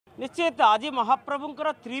निश्चित आज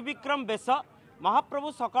महाप्रभुंकर त्रिविक्रम बेश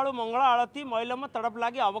महाप्रभु सकाळू मंगल आरती मैलम तड़प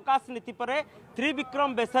लगी अवकाश नीति पर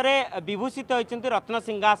त्रिविक्रम बेशरे विभूषित होती रत्न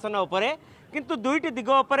सिंहासन उपरे किंतु दुईटी दिग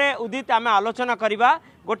उपरे उदित आम आलोचना करवा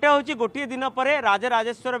गोटे हूँ गोटे दिन पर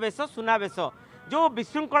राजराजेश्वर बेश सुना बेश जो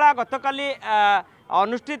विशृंखला गतकाली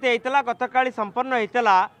अनुष्ठित होता गतकाली संपन्न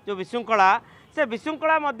होता जो विशृंखला से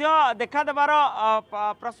विशृंखला देखा देवार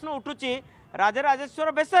प्रश्न उठुची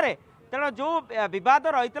राजराजेश्वर बेशरे तेणु जो विवाद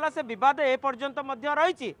रही से विवाद ए पर्यंत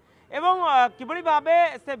रही एवं किभली भावे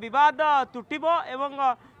से विवाद तुटिब एवं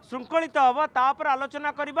श्रृंखलित हम तापर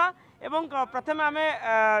आलोचना करवा एवं प्रथम आम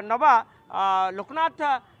नवा लोकनाथ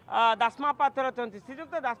दास महापात्र अच्छा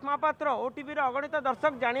श्रीजुक्त दास महापात्र ओटीवी अगणित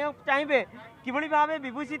दर्शक जाना चाहिए किभली भावे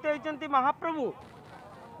विभूषित होती महाप्रभु।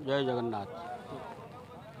 जय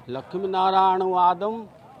जगन्नाथ। लक्ष्मी नारायण वादम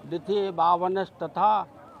द्वितीय बावनस्तथा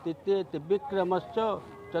तृतीय त्रिविक्रमश्च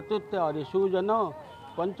चतुर्थ अरिसूजन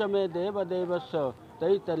पंचमे देवदेवस्य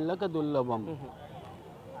तैतल्यक दुर्लभम।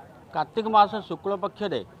 कार्तिक मास शुक्ल पक्ष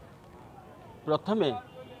प्रथमे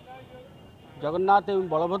जगन्नाथ एवं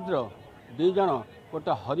बलभद्र दुई जन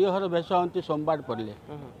गोटे हरिहर भेष हंती सोमवार पड़े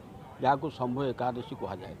जहाँ शंभु एकादशी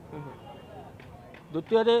कहुए।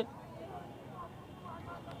 द्वितीय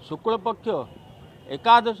शुक्ल पक्ष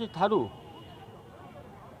एकादशी ठारू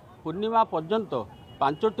पूर्णिमा पर्यंत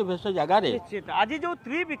पांचटी भेष जगार आज जो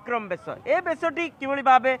त्रिविक्रम बेश ए बेशटी किभली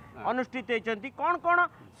भावे अनुष्ठित होती कौन कौन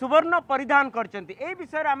सुवर्ण परिधान करछंती ए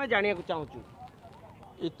विषय आम जानिया चाहूँ।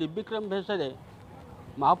 ये त्रिविक्रम भेष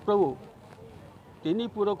महाप्रभु तीन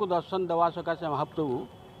पुर को दर्शन देवा सकाशे महाप्रभु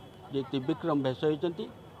ये त्रिविक्रम भेष होती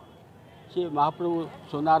सी महाप्रभु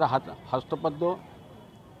सोनार हस्तपद्म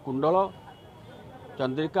कुंडल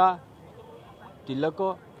चंद्रिका तिलक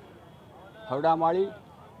हरडामाली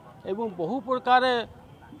एवं बहु प्रकार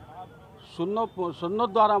स्वर्ण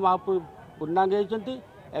द्वारा महाप्रभु पूर्णांग होती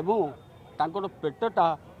एवं पेटटा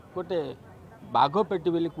गोटे बाघ पेटी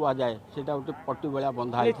बोली कहुए से गोटे पट्टी भाया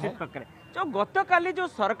बंधा जो गतकाली जो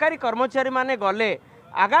सरकारी कर्मचारी माने गले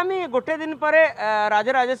आगामी गोटे दिन पर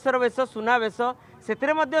राजराजेश्वर बेश सुना बेश से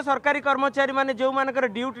सरकारी कर्मचारी माने जो मानकर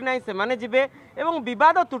ड्यूटी नहीं से माने जिबे एवं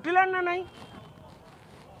विवाद तुटिला ना नहीं।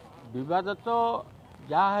 विवाद तो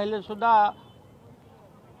जहाँ हेले सुधा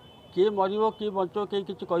किए मर किए बंचो कहीं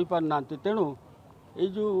किसी कहीपर ना तेणु ये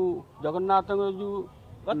जो जगन्नाथ जो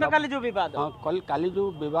गतकाली जो विवाद काली जो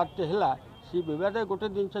विवाद है सी विवाद गोटे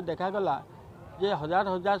जिन देखागला जे हजार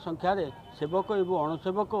हजार संख्यार सेवक एवं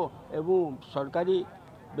अणसेवक एवं सरकारी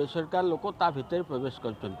बेसरकार लोक ता भितर प्रवेश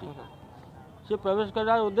करछंती से प्रवेश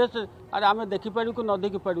करार उद्देश्य अरे आम देखिपारू कि न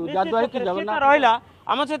देखिपारू जहाँद्वारा कि जगन्नाथ रहा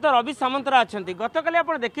आम सहित रवि सामंतरा अच्छा गतकाली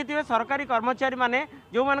आप देखिए सरकारी कर्मचारी माने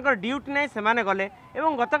जो मानकर ड्यूटी नहीं से गले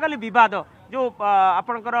एवं गतकाली विवाद जो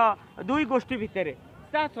आपणकर दुई गोष्ठी भितर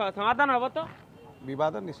समाधान हम तो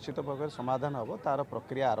विवाद निश्चित भाव समाधान हम तार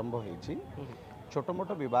प्रक्रिया आरंभ होती छोट मोट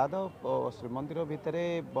विवाद श्रीमंदिर भितर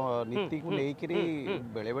नीति को लेकर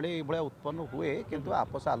बेले बेले ये उत्पन्न हुए किंतु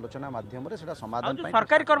आपस आलोचना माध्यम समाधान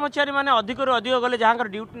सरकारी कर्मचारी माने अधिक अधिक गले जहाँ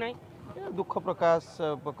ड्यूटी नहीं दुख प्रकाश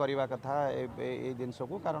करने कथा ये जिनस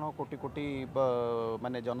को कारण कोटि कोटि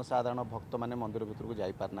माने जनसाधारण भक्त माने मंदिर भीतर को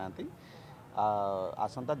जाई पार नांती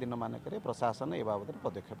आसंता दिन मानक प्रशासन ए बाबद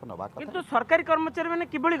पदक्षेप नवा किंतु सरकारी कर्मचारी मैंने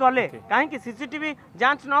किभली गले कहीं सीसीटीवी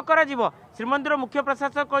जांच न करा श्रीमंदिर मुख्य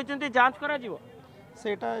प्रशासक कहते जांच करा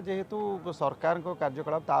सेटा जेहेतु सरकार को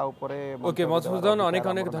कार्यकलाप ता उपरे ओके मधुसूदन अनेक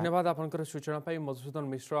अनेक धन्यवाद आपनकर सूचना पाई। मधुसूदन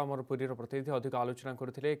मिश्र आमर पुरी प्रतिनिधि अधिक आलोचना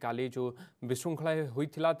करथिले काली जो विशृंखला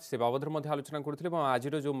होइथिला से बाबद मध्ये आलोचना करथिले आज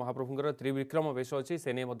जो महाप्रभुंकर त्रिविक्रम वेश अछि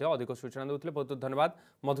से ने मध्ये अधिक सूचना देउथिले। बहुत धन्यवाद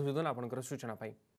मधुसूदन आपनकर सूचना पाई।